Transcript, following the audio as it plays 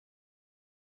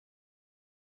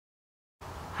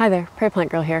Hi there, Prairie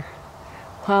Plant Girl here.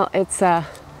 Well, it's the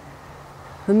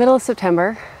middle of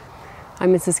September.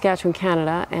 I'm in Saskatchewan,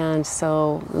 Canada, and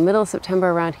so the middle of September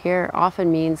around here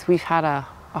often means we've had a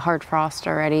hard frost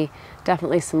already,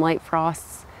 definitely some light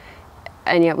frosts,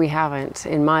 and yet we haven't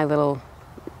in my little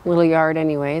yard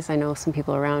anyways. I know some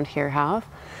people around here have.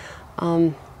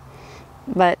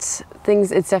 But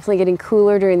it's definitely getting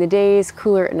cooler during the days,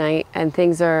 cooler at night, and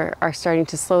things are starting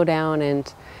to slow down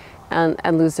and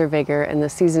lose their vigor, and the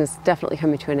season is definitely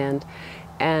coming to an end.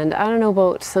 And I don't know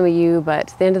about some of you,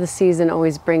 but the end of the season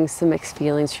always brings some mixed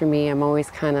feelings for me. I'm always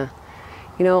kind of,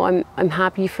 you know, I'm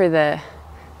happy for the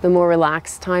more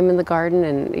relaxed time in the garden,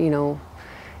 and you know,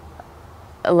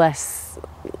 less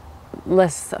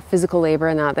physical labor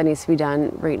and that needs to be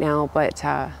done right now. But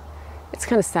it's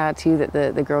kind of sad too that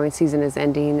the growing season is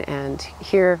ending, and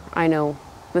here I know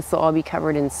this will all be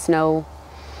covered in snow.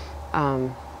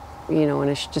 You know,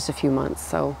 in just a few months.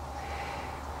 So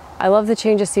I love the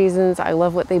change of seasons. I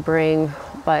love what they bring,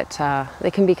 but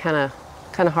they can be kind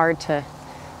of hard to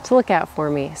look at for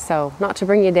me. So not to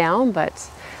bring you down, but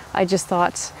I just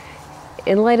thought,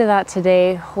 in light of that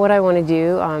today, what I want to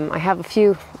do, I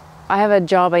have a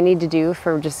job I need to do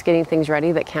for just getting things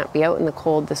ready that can't be out in the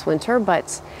cold this winter,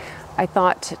 but I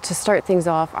thought to start things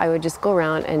off, I would just go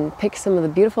around and pick some of the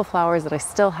beautiful flowers that I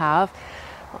still have,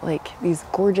 like these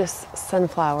gorgeous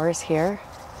sunflowers here.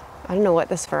 I don't know what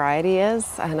this variety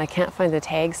is, and I can't find the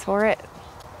tags for it,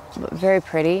 but very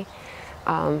pretty.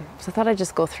 So I thought I'd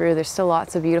just go through. There's still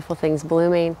lots of beautiful things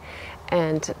blooming,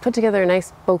 and put together a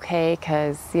nice bouquet,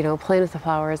 because you know, playing with the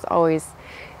flowers always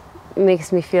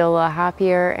makes me feel a lot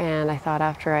happier. And I thought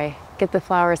after I get the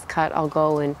flowers cut, I'll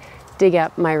go and dig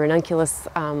up my ranunculus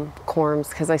corms,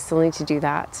 because I still need to do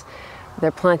that. They're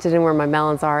planted in where my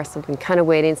melons are, so I've been kind of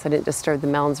waiting so I didn't disturb the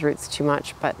melons roots too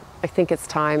much, but I think it's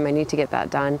time. I need to get that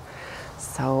done.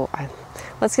 So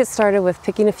let's get started with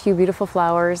picking a few beautiful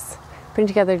flowers, putting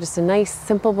together just a nice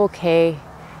simple bouquet,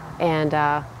 and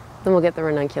then we'll get the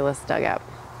ranunculus dug up.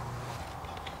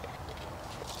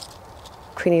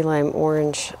 Queenie lime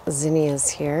orange zinnias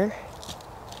here.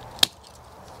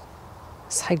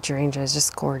 This hydrangea is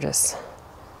just gorgeous.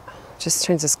 Just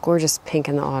turns this gorgeous pink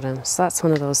in the autumn. So that's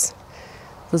one of those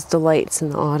delights in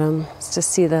the autumn, is to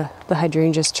see the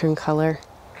hydrangeas turn color.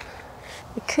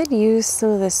 I could use some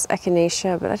of this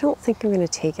echinacea, but I don't think I'm going to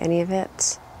take any of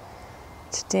it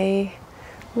today.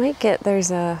 Might get, there's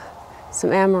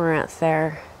some amaranth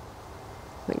there.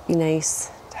 Might be nice.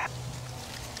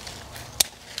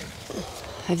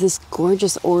 I have this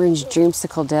gorgeous orange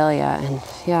dreamsicle dahlia, and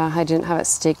yeah, I didn't have it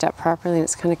staked up properly, and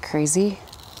it's kind of crazy.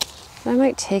 But I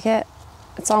might take it.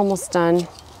 It's almost done.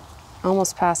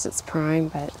 Almost past its prime,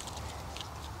 but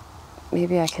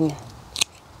maybe I can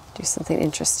do something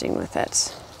interesting with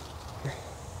it.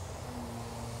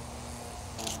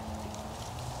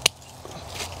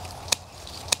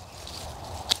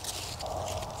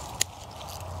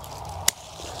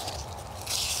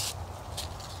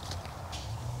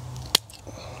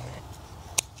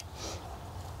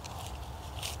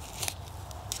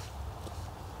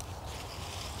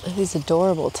 These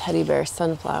adorable teddy bear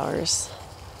sunflowers.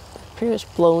 Pretty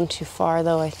much blown too far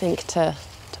though, I think, to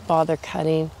bother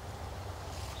cutting.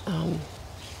 They're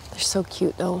so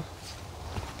cute though.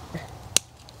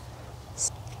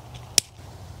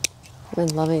 I've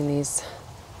been loving these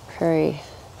Prairie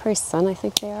Sun, I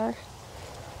think they are.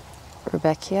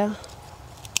 Rebecca.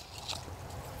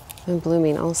 Been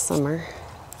blooming all summer.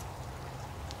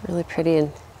 Really pretty,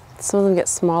 and some of them get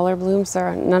smaller blooms.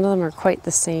 None of them are quite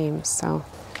the same, so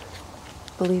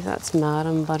I believe that's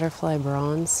Madam Butterfly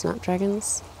Bronze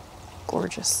Snapdragons.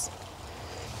 Gorgeous.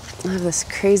 I have this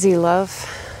Crazy Love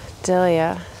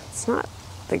dahlia. It's not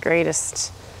the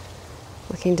greatest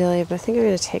looking dahlia, but I think I'm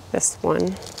going to take this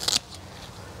one.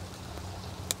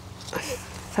 I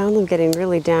found them getting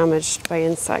really damaged by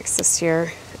insects this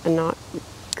year and not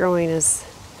growing as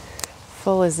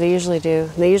full as they usually do.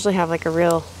 And they usually have like a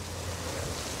real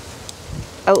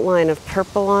outline of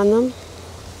purple on them,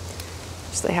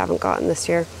 which they haven't gotten this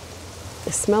year.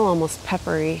 They smell almost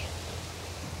peppery.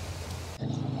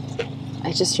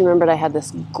 I just remembered I had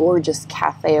this gorgeous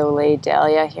cafe au lait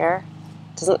dahlia here.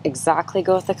 Doesn't exactly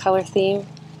go with the color theme,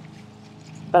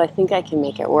 but I think I can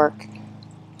make it work.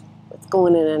 It's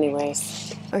going in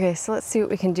anyways. Okay, so let's see what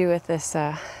we can do with this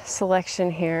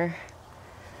selection here.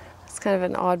 It's kind of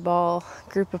an oddball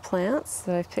group of plants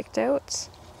that I've picked out.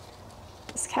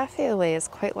 This cafe au lait is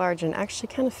quite large and actually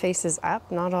kind of faces up.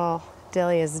 Not all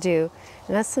dahlias do,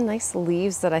 and that's some nice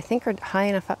leaves that I think are high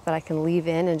enough up that I can leave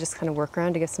in and just kind of work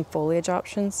around to get some foliage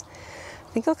options.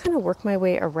 I think I'll kind of work my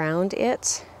way around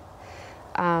it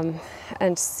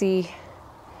and see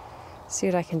see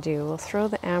what I can do. We'll throw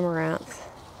the amaranth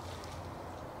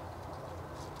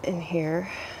in here.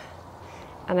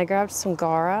 And I grabbed some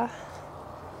Gara,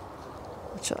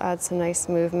 which will add some nice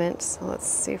movement. So let's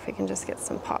see if we can just get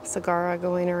some pops of Gara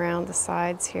going around the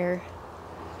sides here.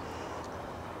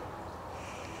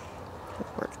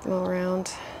 Work them all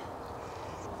around.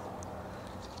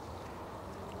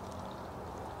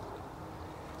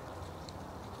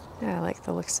 Yeah, I like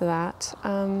the looks of that.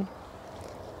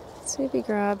 Let's maybe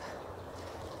grab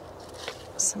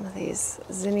some of these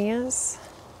zinnias.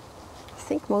 I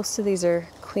think most of these are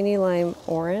Queenie Lime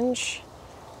Orange.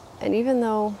 And even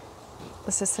though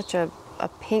this is such a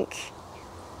pink,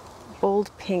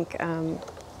 bold pink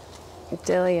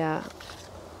dahlia,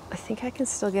 I think I can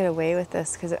still get away with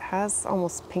this because it has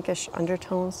almost pinkish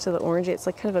undertones to the orange. It's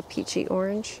like kind of a peachy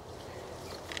orange.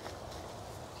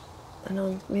 And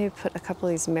I'll maybe put a couple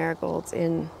of these marigolds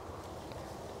in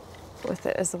with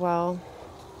it as well.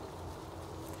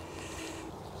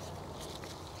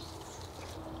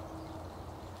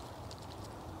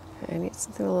 I need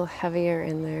something a little heavier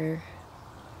in there.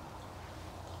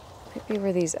 Maybe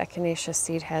where these echinacea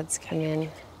seed heads come in.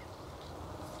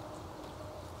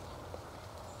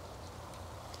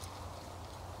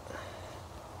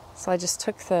 So I just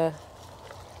took the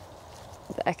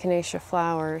echinacea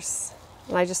flowers,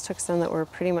 and I just took some that were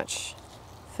pretty much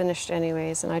finished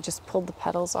anyways, and I just pulled the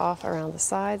petals off around the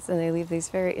sides, and they leave these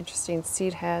very interesting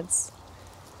seed heads,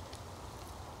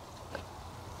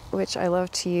 which I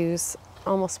love to use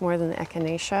almost more than the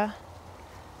echinacea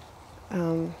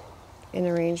in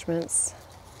arrangements.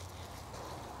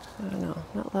 I don't know,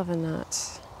 not loving that.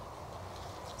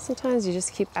 Sometimes you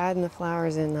just keep adding the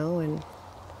flowers in though, and it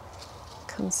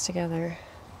comes together.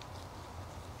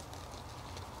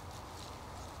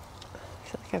 I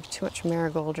feel like I have too much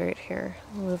marigold right here.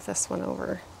 I'll move this one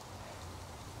over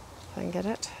if I can get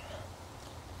it.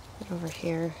 Put it over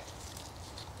here.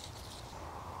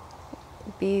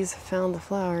 Bees found the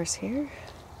flowers here.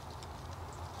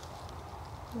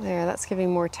 There, that's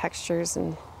giving more textures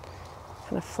and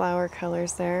kind of flower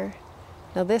colors there.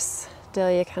 Now this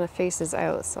dahlia kind of faces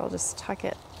out, so I'll just tuck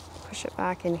it, push it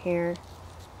back in here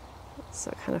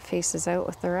so it kind of faces out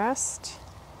with the rest.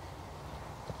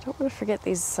 Don't want to forget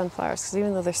these sunflowers, because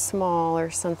even though they're smaller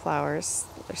sunflowers,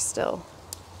 they're still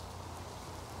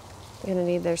going to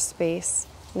need their space.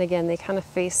 And again, they kind of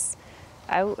face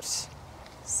out,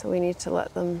 so we need to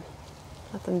let them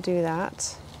do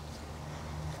that.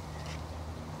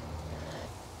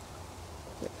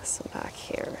 Put this one back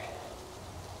here.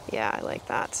 Yeah, I like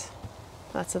that.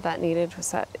 That's what that needed,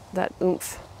 was that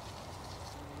oomph.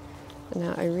 And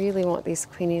now I really want these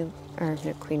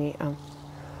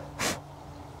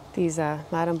these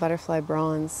Madame Butterfly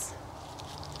Bronze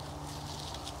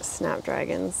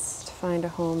snapdragons to find a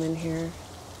home in here.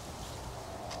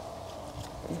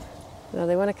 Now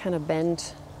they want to kind of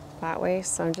bend that way,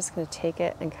 so I'm just going to take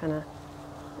it and kind of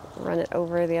run it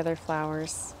over the other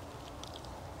flowers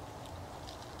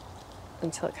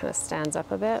until it kind of stands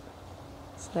up a bit.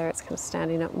 So there, it's kind of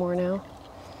standing up more now.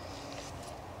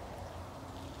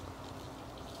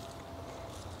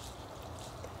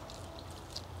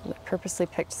 And I purposely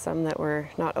picked some that were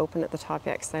not open at the top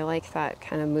yet because I like that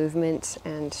kind of movement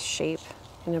and shape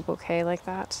in a bouquet like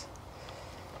that.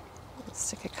 Let's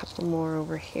stick a couple more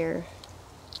over here.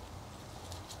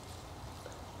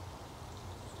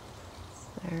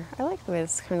 There. I like the way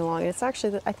this is coming along. It's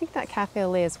actually, I think that cafe au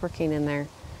lait is working in there.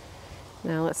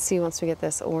 Now let's see, once we get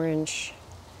this orange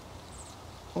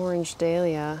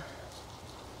dahlia,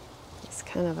 it's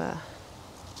kind of a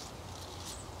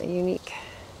unique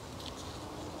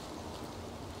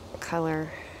color.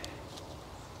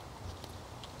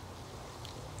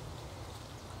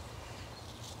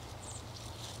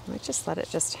 I might just let it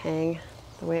just hang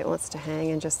the way it wants to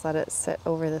hang and just let it sit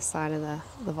over the side of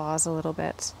the vase a little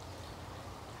bit.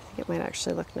 I think it might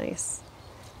actually look nice.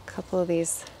 A couple of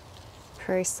these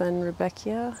Prairie Sun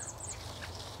Rebecca.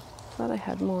 Thought I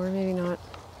had more, maybe not.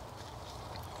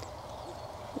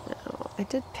 No, I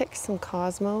did pick some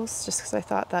Cosmos just because I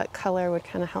thought that color would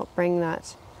kind of help bring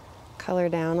that color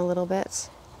down a little bit.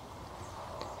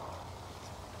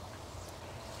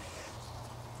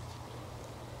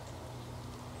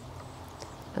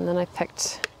 And then I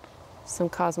picked some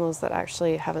Cosmos that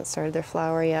actually haven't started their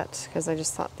flower yet because I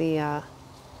just thought the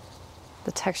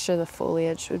texture of the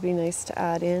foliage would be nice to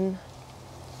add in.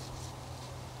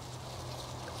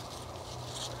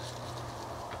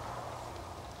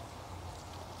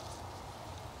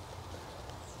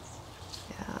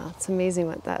 Yeah, it's amazing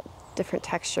what that different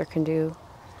texture can do.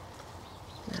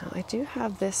 Now I do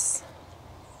have this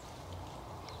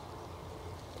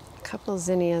couple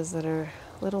zinnias that are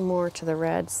a little more to the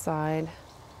red side.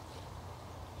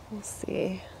 Let's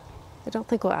see. I don't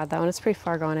think we'll add that one. It's pretty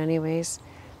far gone anyways.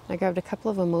 I grabbed a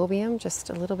couple of Amobium, just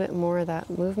a little bit more of that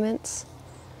movement.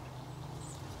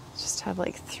 Just have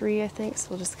like 3, I think,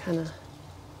 so we'll just kind of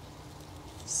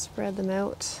spread them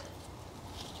out.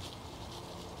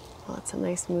 Lots of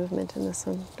nice movement in this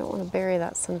one. Don't want to bury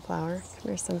that sunflower. Come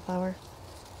here, sunflower.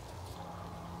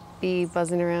 Bee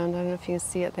buzzing around. I don't know if you can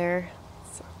see it there.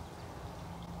 So.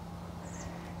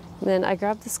 Then I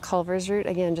grabbed this Culver's root.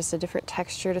 Again, just a different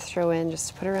texture to throw in, just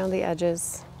to put around the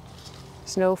edges.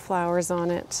 There's no flowers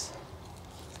on it.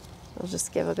 I'll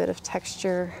just give a bit of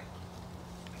texture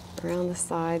around the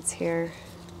sides here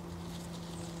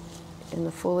in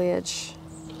the foliage.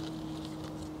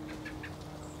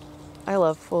 I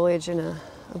love foliage in a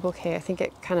bouquet. I think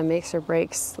it kind of makes or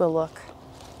breaks the look.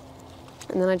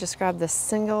 And then I just grabbed this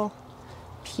single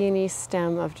peony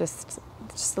stem of just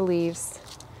the leaves.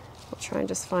 I'll try and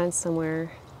just find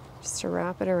somewhere just to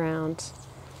wrap it around.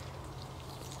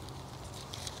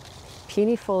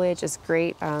 Peony foliage is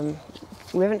great.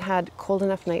 We haven't had cold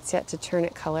enough nights yet to turn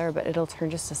it color, but it'll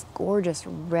turn just this gorgeous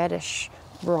reddish,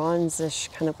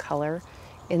 bronzish kind of color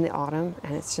in the autumn,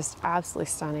 and it's just absolutely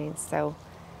stunning. So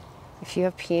if you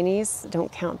have peonies,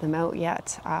 don't count them out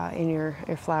yet in your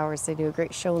flowers. They do a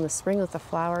great show in the spring with the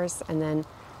flowers, and then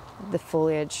the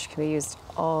foliage can be used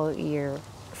all year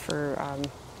for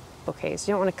bouquets.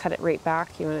 You don't want to cut it right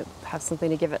back. You want to have something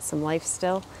to give it some life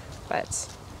still, but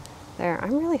there,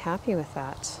 I'm really happy with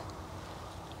that.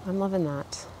 I'm loving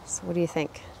that. So what do you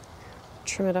think?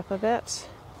 Trim it up a bit.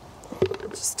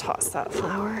 Just toss that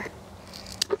flower.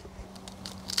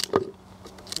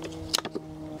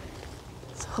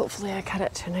 So hopefully I cut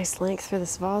it to a nice length for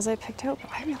this vase I picked out, but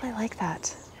I really like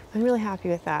that. I'm really happy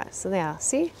with that. So yeah,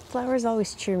 see, flowers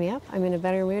always cheer me up. I'm in a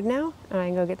better mood now, and I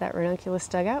can go get that ranunculus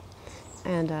dug up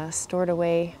and stored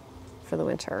away for the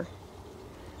winter.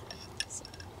 So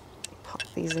pop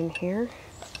these in here.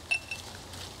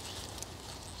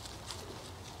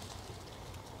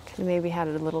 Could have maybe had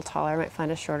it a little taller. I might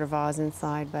find a shorter vase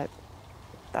inside, but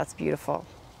that's beautiful.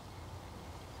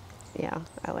 Yeah,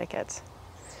 I like it.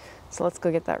 So let's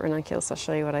go get that ranunculus. I'll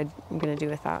show you what I'm going to do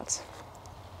with that.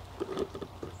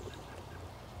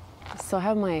 So I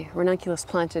have my ranunculus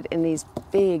planted in these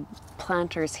big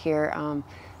planters here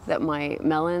that my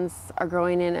melons are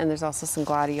growing in, and there's also some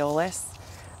gladiolus.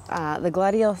 The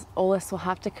gladiolus will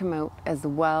have to come out as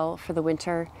well for the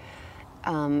winter.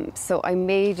 So I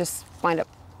may just wind up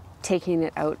taking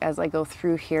it out as I go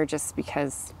through here, just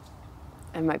because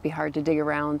it might be hard to dig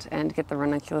around and get the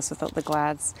ranunculus without the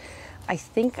glads. I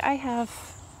think I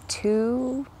have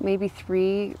 2, maybe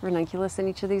 3 ranunculus in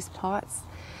each of these pots,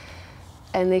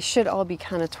 and they should all be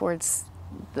kind of towards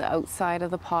the outside of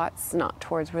the pots, not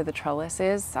towards where the trellis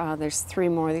is. There's 3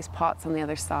 more of these pots on the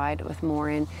other side with more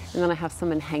in, and then I have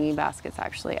some in hanging baskets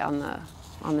actually on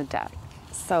the deck.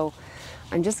 So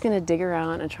I'm just going to dig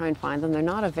around and try and find them. They're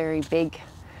not a very big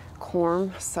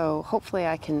corm, so hopefully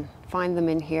I can find them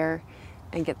in here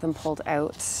and get them pulled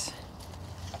out.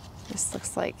 This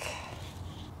looks like,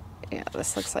 yeah,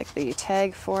 this looks like the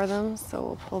tag for them, so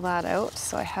we'll pull that out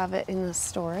so I have it in the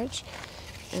storage.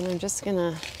 And I'm just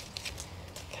gonna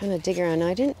kind of dig around. Now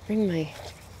I didn't bring my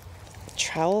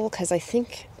trowel because I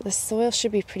think the soil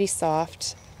should be pretty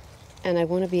soft, and I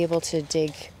want to be able to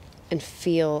dig and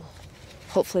feel.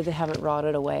 Hopefully they haven't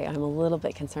rotted away. I'm a little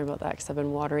bit concerned about that because I've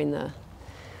been watering the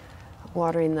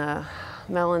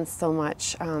melons so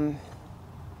much,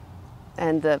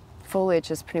 and the foliage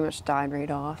has pretty much died right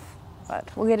off. But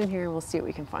we'll get in here and we'll see what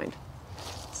we can find.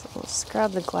 So we'll just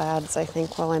grab the glads, I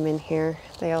think, while I'm in here.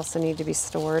 They also need to be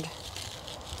stored.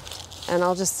 And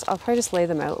I'll probably just lay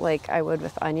them out like I would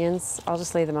with onions. I'll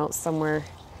just lay them out somewhere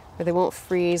where they won't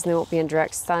freeze and they won't be in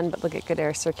direct sun, but they'll get good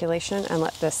air circulation, and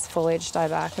let this foliage die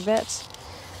back a bit.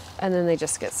 And then they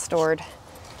just get stored,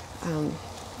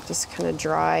 just kind of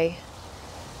dry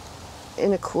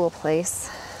in a cool place.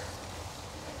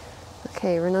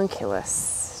 Okay,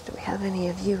 ranunculus. Do we have any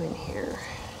of you in here?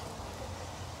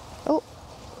 Oh,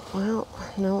 well,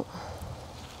 no.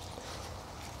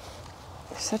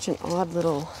 They're such an odd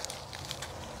little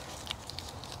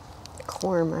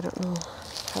corm. I don't know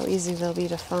how easy they'll be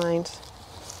to find.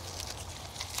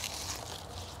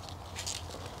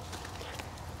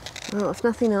 Well, if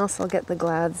nothing else, I'll get the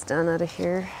glads done out of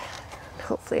here.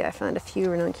 Hopefully I find a few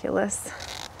ranunculus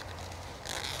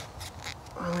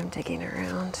while I'm digging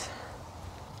around.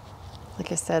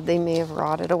 Like I said, they may have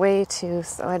rotted away too,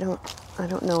 so I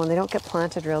don't know, and they don't get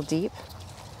planted real deep.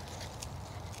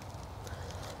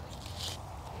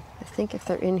 I think if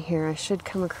they're in here, I should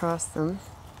come across them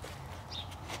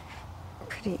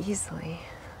pretty easily.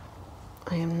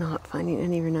 I am not finding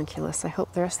any ranunculus. I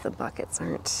hope the rest of the buckets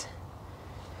aren't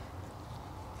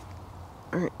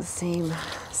the same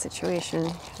situation,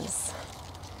 because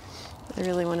I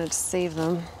really wanted to save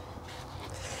them.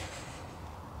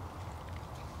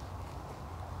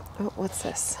 Oh, what's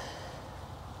this?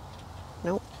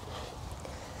 Nope.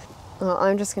 Well,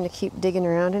 I'm just going to keep digging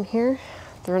around in here.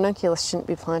 The ranunculus shouldn't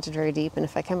be planted very deep, and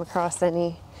if I come across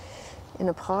any in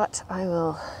a pot, I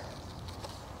will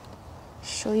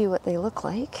show you what they look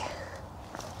like.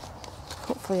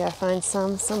 Hopefully I find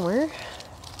some somewhere.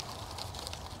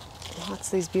 Lots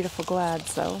of these beautiful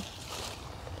glads though.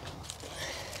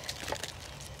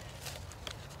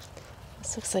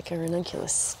 This looks like a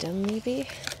ranunculus stem maybe.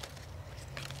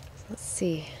 Let's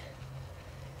see.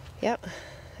 Yep,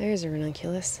 there's a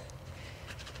ranunculus.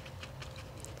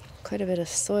 Quite a bit of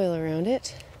soil around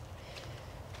it,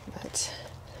 but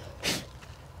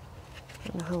I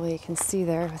don't know how well you can see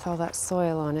there with all that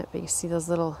soil on it, but you see those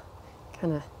little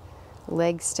kind of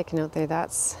legs sticking out there.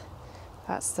 That's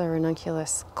the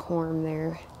ranunculus corm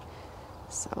there.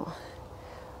 So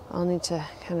I'll need to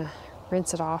kind of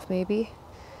rinse it off maybe,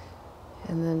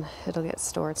 and then it'll get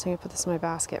stored. So I'm gonna put this in my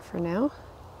basket for now.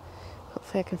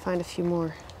 Hopefully I can find a few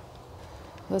more.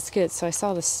 That's good. So I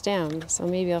saw the stem, so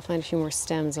maybe I'll find a few more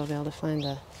stems. I'll be able to find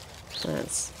the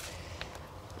plants.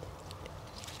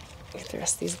 Get the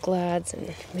rest of these glads,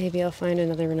 and maybe I'll find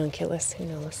another ranunculus. Who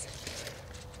knows?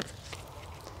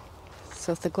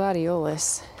 So with the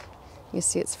gladiolus, you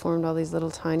see it's formed all these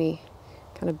little tiny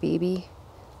kind of baby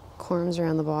corms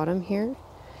around the bottom here.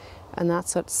 And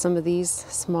that's what some of these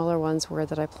smaller ones were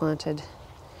that I planted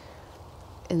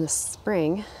in the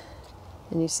spring.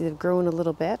 And you see they've grown a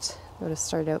little bit. They would have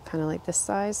started out kind of like this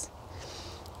size.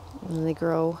 And then they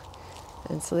grow.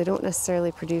 And so they don't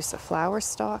necessarily produce a flower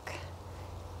stalk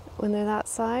when they're that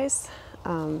size.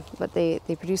 But they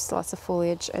produce lots of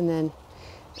foliage, and then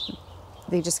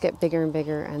they just get bigger and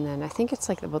bigger. And then I think it's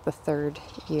like about the 3rd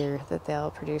year that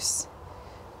they'll produce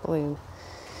bloom.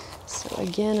 So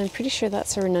again, I'm pretty sure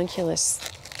that's a ranunculus.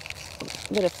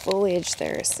 A bit of foliage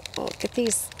there. So I'll get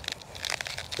these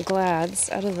glads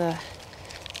out of the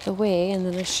way, and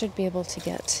then I should be able to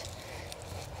get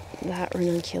that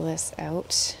ranunculus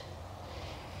out.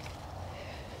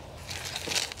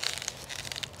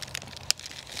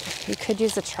 You could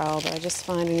use a trowel, but I just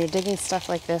find when you're digging stuff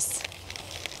like this,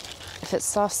 if it's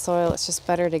soft soil, it's just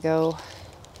better to go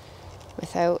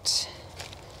without,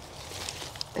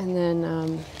 and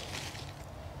then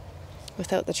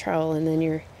without the trowel, and then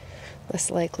you're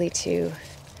less likely to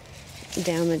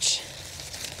damage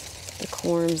the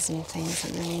corms and things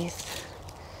underneath.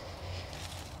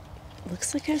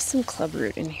 Looks like I have some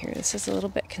clubroot in here. This is a little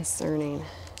bit concerning.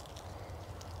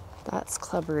 That's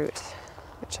clubroot,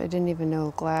 which I didn't even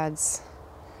know glads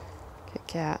could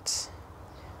get.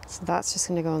 So that's just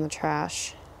going to go in the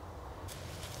trash.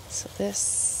 So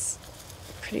this,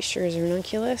 I'm pretty sure is a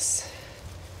ranunculus.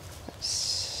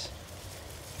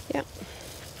 Yep.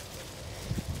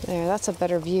 There, that's a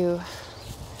better view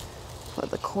of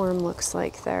what the corm looks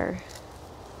like there.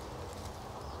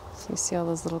 So you see all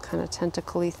those little kind of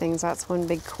tentacle-y things. That's one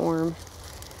big corm.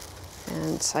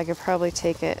 And I could probably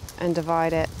take it and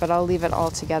divide it, but I'll leave it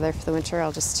all together for the winter.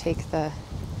 I'll just take the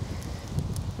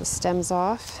stems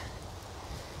off.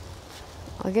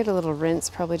 I'll get a little rinse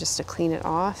probably just to clean it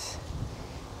off.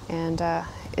 And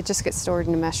it just gets stored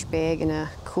in a mesh bag in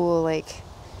a cool, like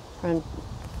around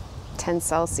 10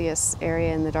 Celsius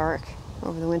area in the dark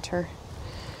over the winter.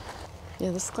 Yeah,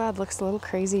 this glad looks a little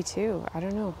crazy too. I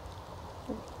don't know.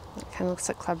 It kind of looks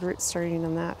like clubroot starting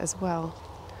on that as well.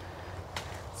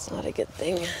 It's not a good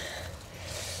thing.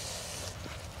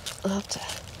 I'll have to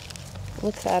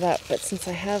look that up, but since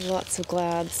I have lots of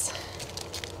glads,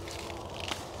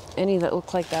 any that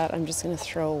look like that I'm just going to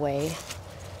throw away.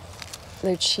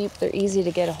 They're cheap, they're easy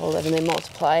to get a hold of, and they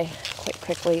multiply quite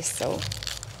quickly, so.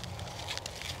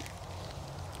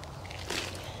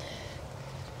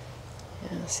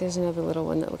 Yeah, so here's another little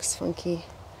one that looks funky.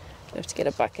 I have to get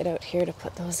a bucket out here to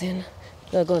put those in.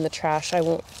 They'll go in the trash. I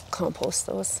won't compost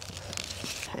those.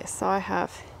 Okay, so I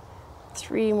have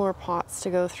 3 more pots to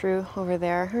go through over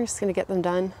there. I'm just going to get them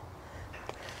done.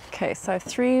 Okay, so I have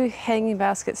 3 hanging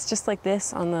baskets just like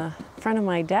this on the front of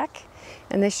my deck,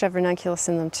 and they should have ranunculus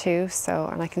in them too. So,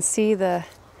 and I can see the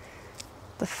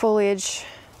foliage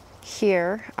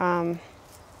here.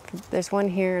 There's one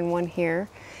here and one here,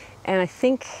 and I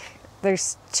think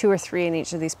there's 2 or 3 in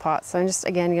each of these pots. So I'm just,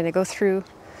 again, going to go through,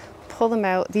 pull them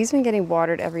out. These have been getting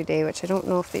watered every day, which I don't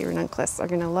know if the ranunculus are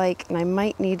going to like, and I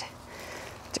might need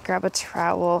to grab a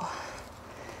trowel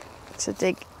to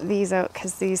dig these out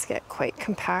because these get quite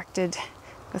compacted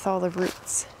with all the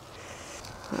roots.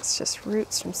 That's just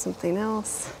roots from something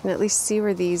else. And at least see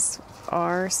where these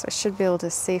are, so I should be able to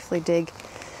safely dig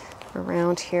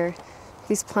around here.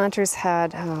 These planters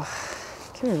had, oh,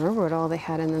 I can't remember what all they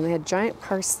had in them. They had giant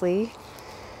parsley.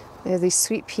 They have these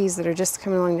sweet peas that are just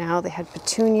coming along now. They had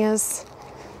petunias,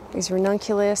 these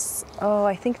ranunculus. Oh,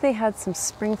 I think they had some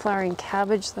spring flowering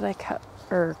cabbage that I cut,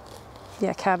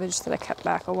 cabbage that I cut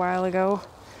back a while ago.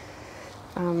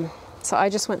 So I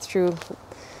just went through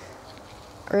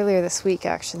earlier this week,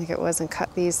 actually, I think it was, and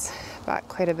cut these back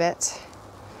quite a bit.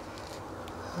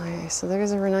 Okay, so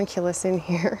there's a ranunculus in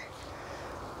here.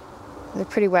 They're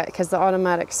pretty wet because the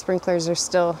automatic sprinklers are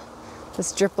still,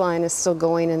 this drip line is still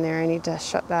going in there. I need to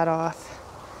shut that off.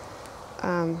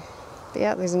 But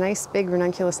yeah, there's a nice big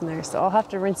ranunculus in there, so I'll have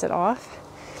to rinse it off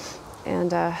and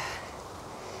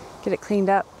get it cleaned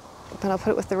up. But I'll put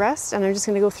it with the rest, and I'm just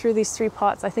going to go through these 3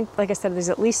 pots. I think, like I said, there's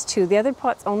at least 2. The other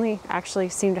pots only actually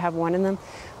seem to have 1 in them,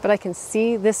 but I can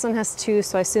see this one has 2,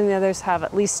 so I assume the others have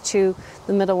at least 2.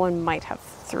 The middle one might have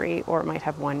 3, or it might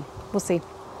have 1. We'll see.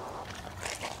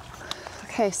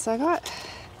 Okay, so I got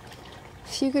a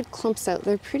few good clumps out.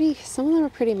 They're pretty, some of them are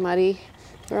pretty muddy.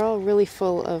 They're all really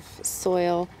full of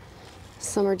soil.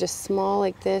 Some are just small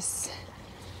like this.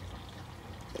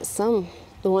 The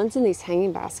ones in these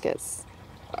hanging baskets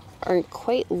are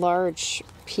quite large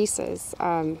pieces.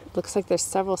 Looks like there's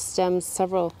several stems,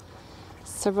 several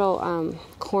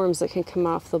corms that can come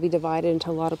off. They'll be divided into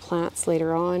a lot of plants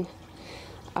later on.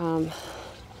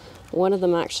 One of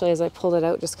them actually, as I pulled it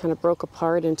out, just kind of broke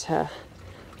apart into,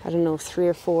 I don't know, 3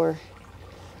 or 4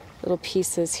 little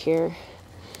pieces here.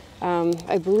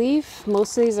 I believe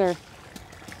most of these are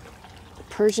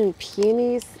Persian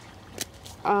peonies,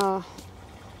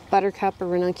 buttercup or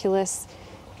ranunculus.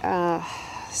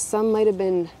 Some might have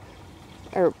been,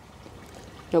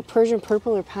 Persian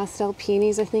purple or pastel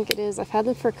peonies, I think it is. I've had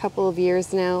them for a couple of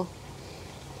years now.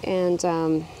 And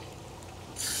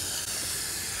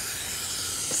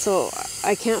so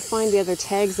I can't find the other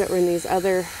tags that were in these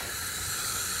other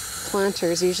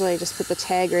planters. Usually I just put the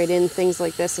tag right in things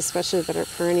like this, especially that are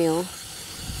perennial.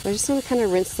 But I just want to kind of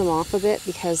rinse them off a bit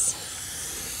because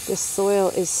this soil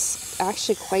is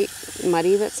actually quite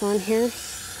muddy that's on here.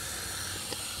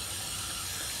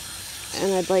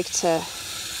 And I'd like to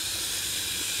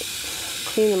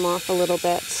clean them off a little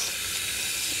bit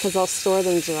because I'll store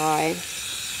them dry.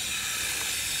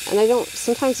 And I don't,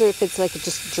 sometimes if it's like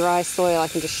just dry soil, I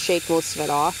can just shake most of it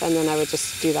off and then I would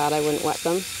just do that. I wouldn't wet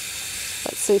them.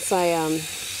 But since I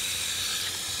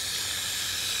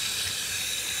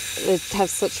have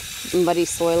such muddy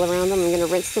soil around them, I'm going to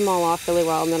rinse them all off really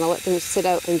well and then I'll let them sit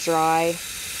out and dry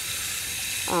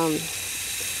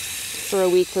for a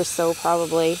week or so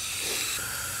probably.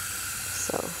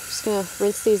 So I'm just going to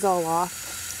rinse these all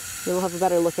off, then we'll have a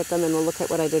better look at them and we'll look at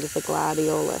what I did with the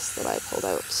gladiolus that I pulled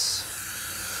out.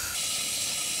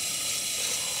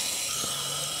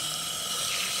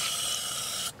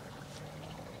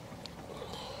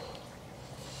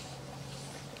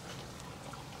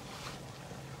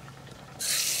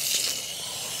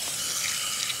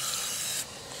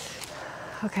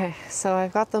 Okay, so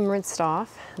I've got them rinsed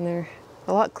off and they're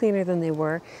a lot cleaner than they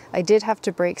were. I did have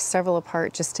to break several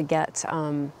apart just to get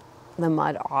the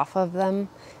mud off of them.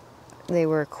 They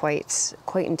were quite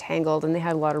entangled and they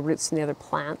had a lot of roots from the other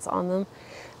plants on them.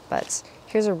 But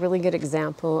here's a really good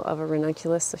example of a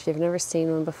ranunculus if you've never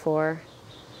seen one before.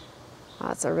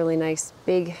 It's a really nice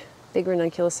big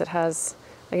ranunculus. It has,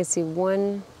 I can see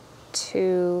 1,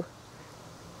 2,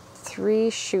 3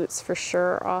 shoots for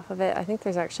sure off of it. I think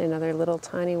there's actually another little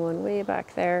tiny one way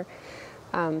back there.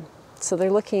 So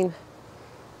they're looking,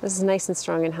 this is nice and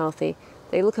strong and healthy.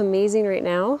 They look amazing right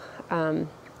now,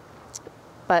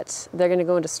 but they're going to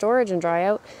go into storage and dry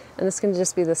out, and this is going to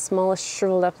just be the smallest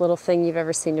shriveled up little thing you've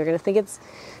ever seen. You're going to think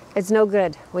it's no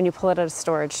good when you pull it out of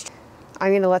storage.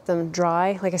 I'm going to let them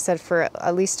dry, like I said, for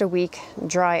at least a week,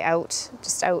 dry out,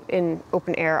 just out in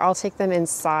open air. I'll take them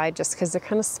inside just because they're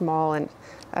kind of small and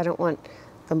I don't want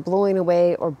them blowing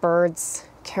away or birds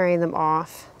carrying them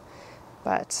off.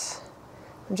 But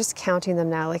I'm just counting them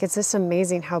now. Like, it's just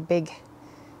amazing how big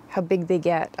they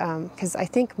get. Because I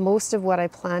think most of what I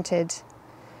planted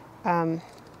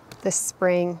this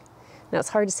spring, now it's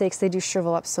hard to say because they do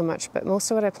shrivel up so much, but most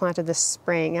of what I planted this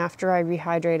spring after I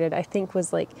rehydrated, I think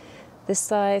was like this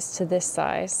size to this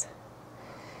size.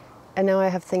 And now I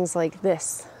have things like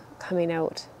this coming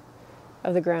out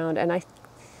of the ground. And I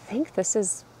think this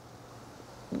is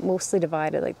mostly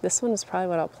divided. Like, this one is probably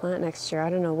what I'll plant next year.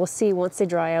 I don't know. We'll see. Once they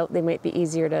dry out, they might be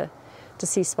easier to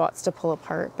see spots to pull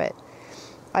apart. But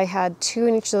I had 2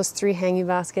 in each of those 3 hanging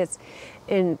baskets.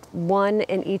 in one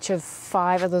in each of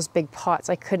 5 of those big pots.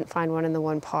 I couldn't find one in the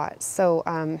one pot. So,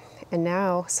 and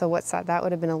now, so what's that? That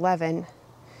would have been 11.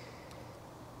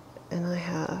 And I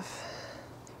have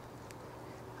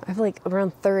like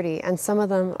around 30. And some of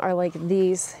them are like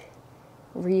these,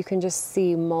 where you can just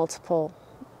see multiple.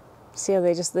 See how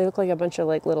they look like a bunch of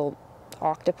like little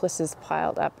octopuses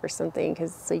piled up or something.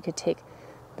 So you could take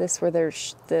this where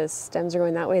the stems are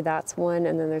going that way, that's one,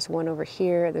 and then there's one over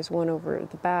here, there's one over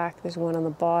the back, there's one on the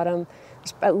bottom.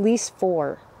 There's at least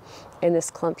 4 in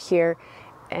this clump here,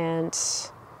 and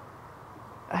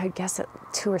I guess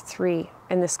 2 or 3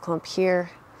 in this clump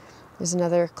here. There's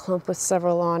another clump with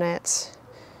several on it.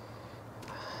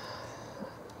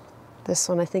 This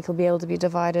one I think will be able to be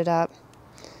divided up.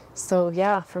 So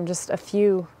yeah, from just a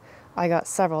few, I got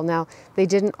several. Now, they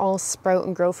didn't all sprout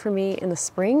and grow for me in the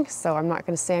spring, so I'm not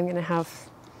going to say I'm going to have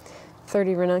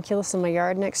 30 ranunculus in my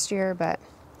yard next year, but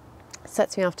it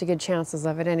sets me off to good chances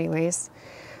of it anyways.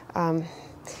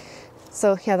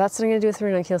 So yeah, that's what I'm going to do with the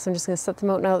ranunculus. I'm just going to set them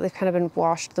out now that they've kind of been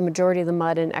washed, the majority of the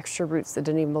mud and extra roots that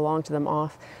didn't even belong to them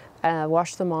off.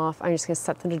 Wash them off. I'm just going to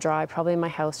set them to dry, probably in my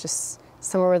house, just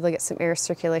somewhere where they'll get some air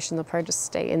circulation. They'll probably just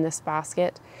stay in this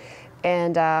basket.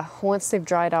 And once they've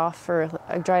dried out for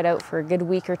a good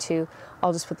week or 2,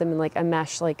 I'll just put them in like a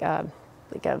mesh, like a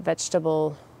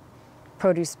vegetable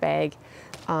produce bag,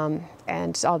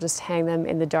 and I'll just hang them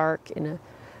in the dark in a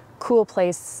cool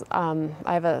place. I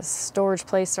have a storage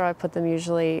place where I put them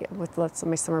usually with lots of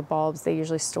my summer bulbs. They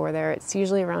usually store there. It's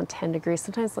usually around 10 degrees.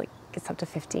 Sometimes like it's up to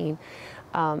 15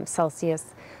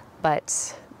 Celsius,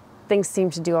 but things seem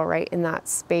to do all right in that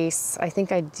space. I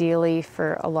think ideally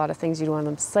for a lot of things you'd want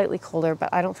them slightly colder, but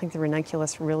I don't think the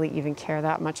ranunculus really even care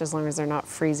that much as long as they're not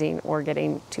freezing or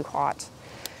getting too hot.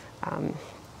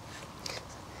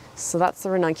 So that's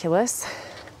the ranunculus.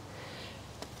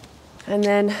 And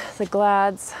then the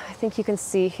glads, I think you can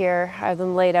see here, I have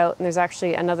them laid out, and there's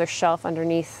actually another shelf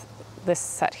underneath this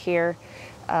set here,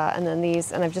 and then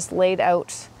these, and I've just laid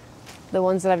out the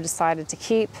ones that I've decided to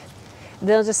keep.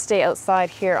 They'll just stay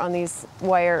outside here on these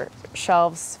wire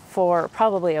shelves for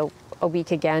probably a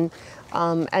week again,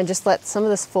 and just let some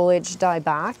of this foliage die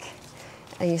back.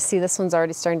 And you see this one's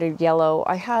already starting to yellow.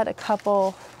 I had a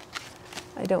couple,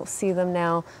 I don't see them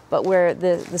now, but where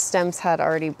the stems had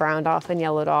already browned off and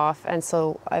yellowed off, and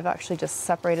so I've actually just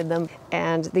separated them,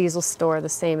 and these will store the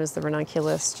same as the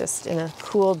ranunculus, just in a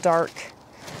cool, dark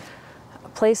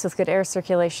place with good air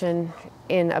circulation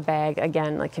in a bag.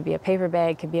 Again, like could be a paper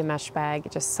bag, could be a mesh bag,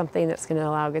 just something that's going to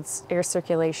allow good air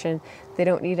circulation. They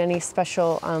don't need any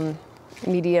special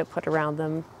media put around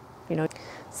them, you know.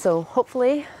 So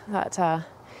hopefully that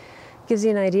gives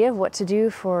you an idea of what to do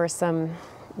for some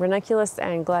Ranunculus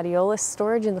and Gladiolus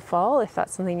storage in the fall, if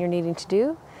that's something you're needing to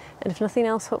do. And if nothing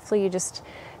else, hopefully you just,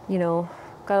 you know,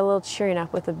 got a little cheering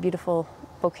up with a beautiful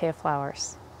bouquet of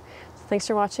flowers. So thanks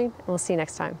for watching, and we'll see you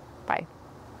next time. Bye.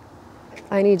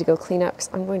 I need to go clean up because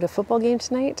I'm going to a football game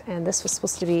tonight, and this was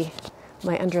supposed to be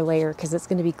my underlayer because it's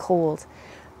going to be cold.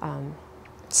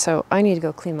 So I need to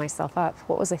go clean myself up.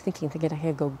 What was I thinking I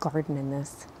could go garden in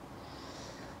this?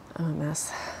 I'm a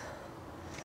mess.